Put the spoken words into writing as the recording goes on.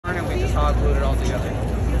just hot glued it all together.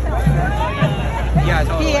 Yeah,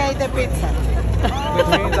 totally. He ate the pizza. Which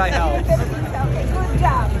means I helped. Good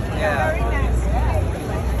job. Yeah. Very nice.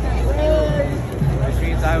 Which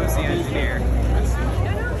means I was the engineer.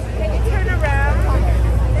 Can you turn around?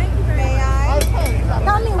 May I?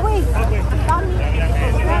 Tommy, wait. Tommy,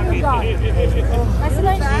 go. That's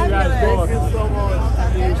nice. Thank you so much.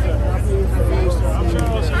 Happy Easter. Happy Easter. I'm sure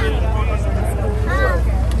I'll see you.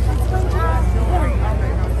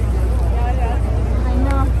 I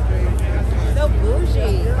know. So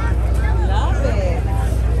bougie. Love it.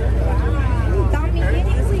 Tommy,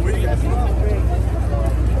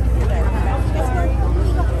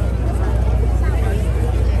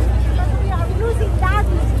 losing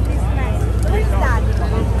daddy this night. Where's daddy?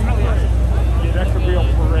 Yeah, that could be on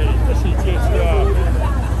parade. He just,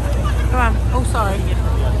 Come on. Oh, sorry.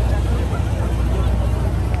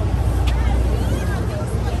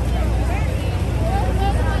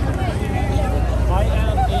 I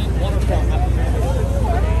am a waterfall.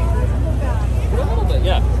 A little bit,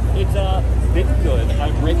 yeah. It's bit good.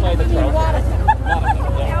 I'm right by the trout.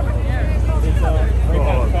 Yeah. It's right by the trout. Right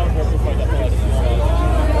by the head.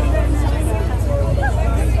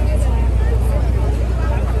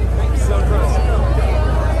 So gross.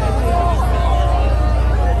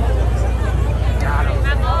 Got him.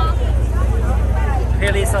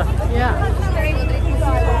 Here, Lisa. Yeah.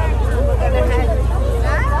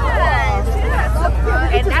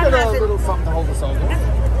 And now a little something to hold us over.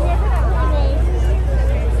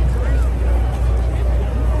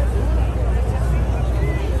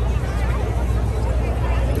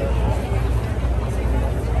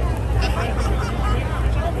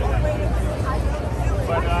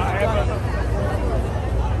 But I have a...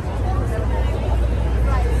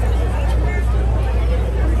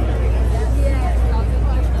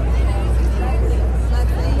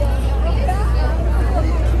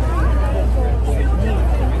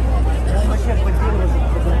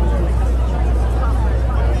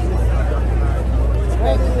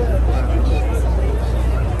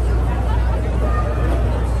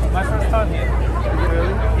 My first time here.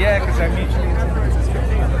 Really? Yeah, because I meet you.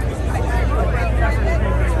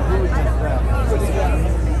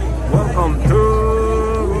 Welcome to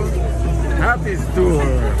Happy's Tour.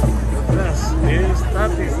 This is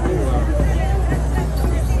Happy's Tour.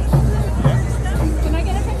 Can I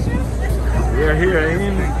get a picture? We are here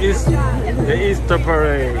in the Easter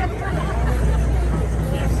Parade.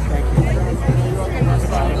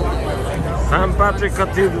 St. Patrick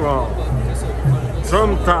Cathedral,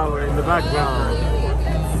 Trump Tower in the background,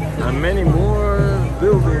 and many more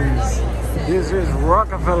buildings. This is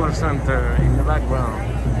Rockefeller Center in the background.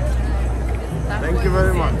 Thank you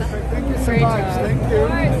very much. Thank you so much. Thank you.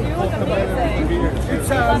 It's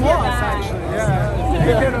moss, actually. Yeah.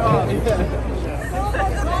 Pick it up.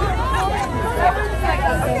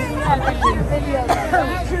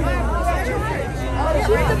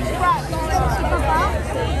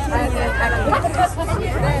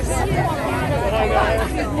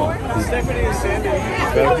 Stephanie and Sandy.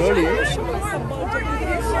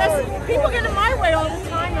 People get in my way all the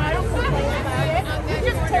time, and I don't complain about it. You're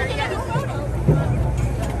just taking every photo.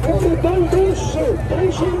 Don't say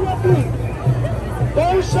nothing.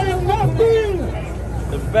 Don't say nothing.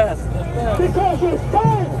 The best. Because it's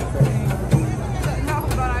fun.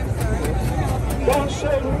 Don't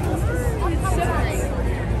say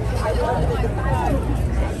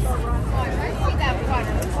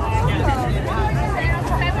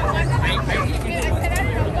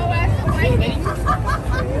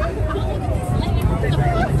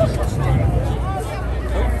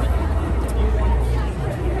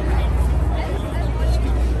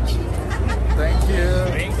Thank you.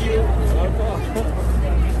 Thank you.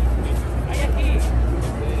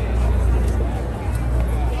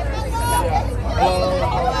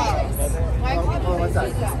 What's that?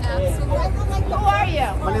 Who are you?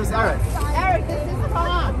 My name's Eric. Eric, this is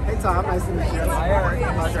Tom. Hey Tom, nice to meet you. Hi, Eric.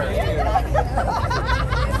 Pleasure.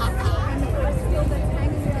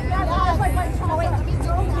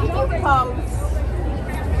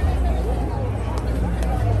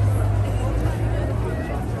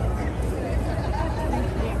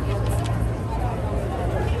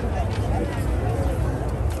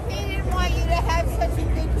 He didn't want you to have such a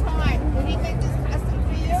good time. Did he make this custom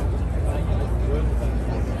for you?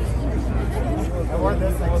 I wore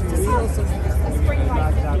this like 2 years.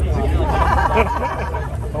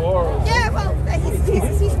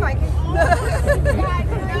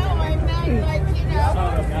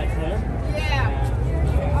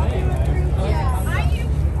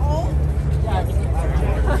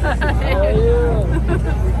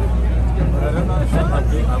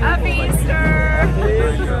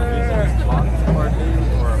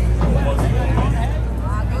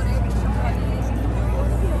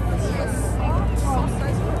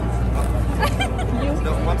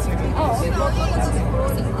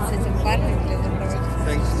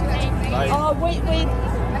 Oh, wait.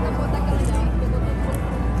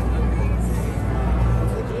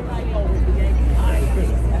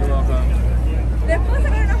 You're welcome.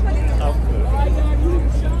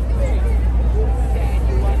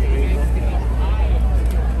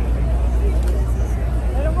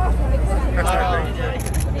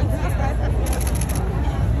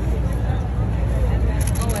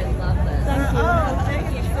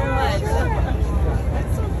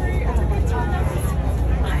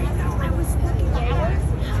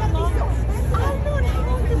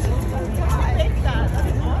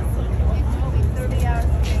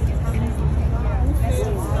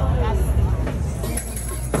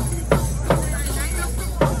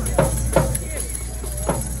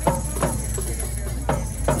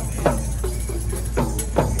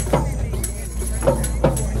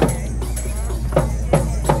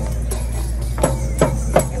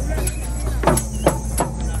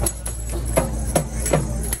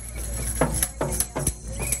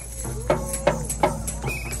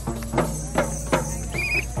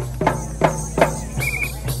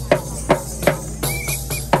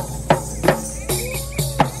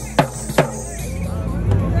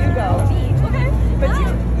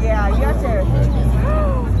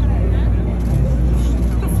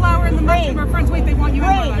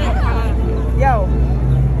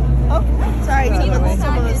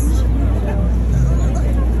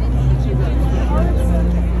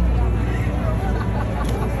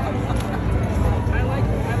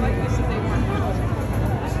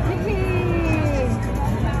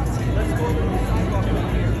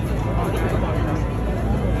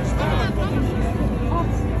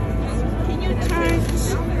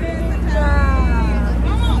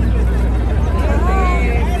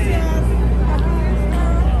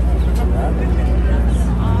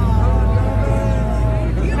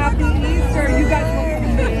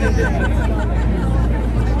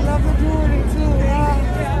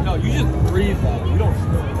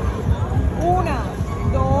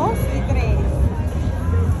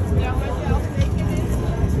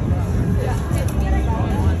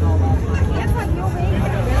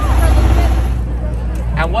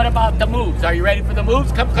 And what about the moves? Are you ready for the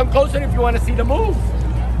moves? Come closer if you want to see the moves.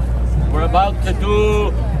 We're about to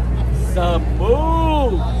do some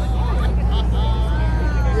moves.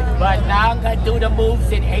 But now I'm going to do the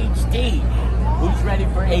moves in HD. Who's ready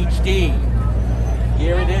for HD?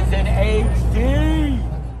 Here it is in HD.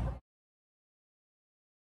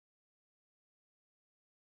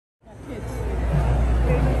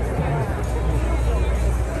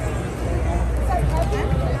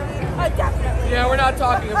 Yeah, we're not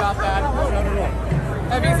talking about that. No.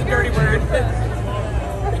 That means a dirty word.